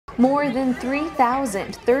More than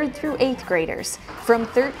 3,000 3rd through 8th graders from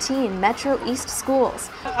 13 Metro East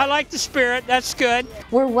schools. I like the spirit, that's good.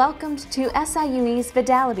 Were welcomed to SIUE's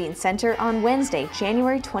Vidalabine Center on Wednesday,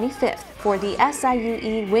 January 25th for the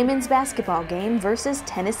SIUE women's basketball game versus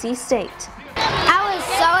Tennessee State. I was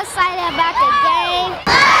so excited about the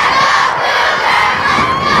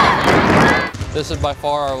game. This is by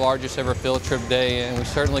far our largest ever field trip day, and we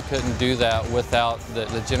certainly couldn't do that without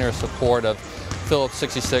the generous support of Phillips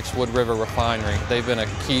 66 Wood River Refinery. They've been a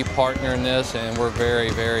key partner in this, and we're very,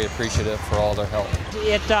 very appreciative for all their help.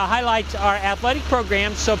 It highlights our athletic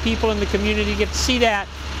programs so people in the community get to see that,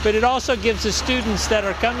 but it also gives the students that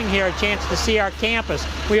are coming here a chance to see our campus.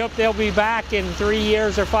 We hope they'll be back in 3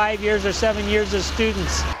 years or 5 years or 7 years as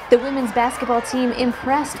students. The women's basketball team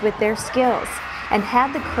impressed with their skills and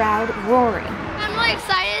had the crowd roaring. I'm really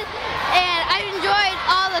excited, and I enjoyed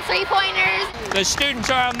all the three-pointers. The students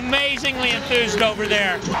are amazingly enthused over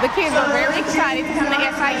there. The kids are very excited to come to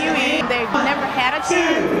SIUE. They've never had a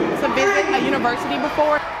chance to visit a university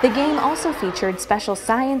before. The game also featured special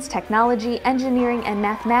science, technology, engineering, and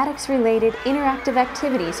mathematics-related interactive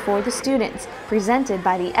activities for the students, presented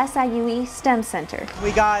by the SIUE STEM Center.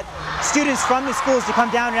 We got students from the schools to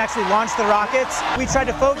come down and actually launch the rockets. We tried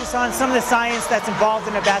to focus on some of the science that's involved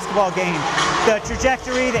in a basketball game. The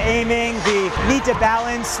trajectory, the aiming, the need to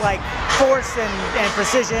balance, like force and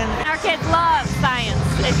precision. Our kids love science.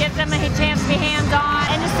 It gives them a chance to be hands-on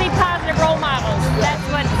and to see positive role models. That's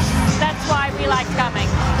why we like coming.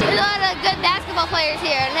 There's a lot of good basketball players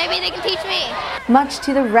here, and maybe they can teach me. Much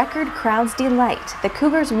to the record crowd's delight, the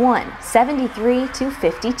Cougars won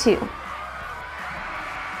 73-52.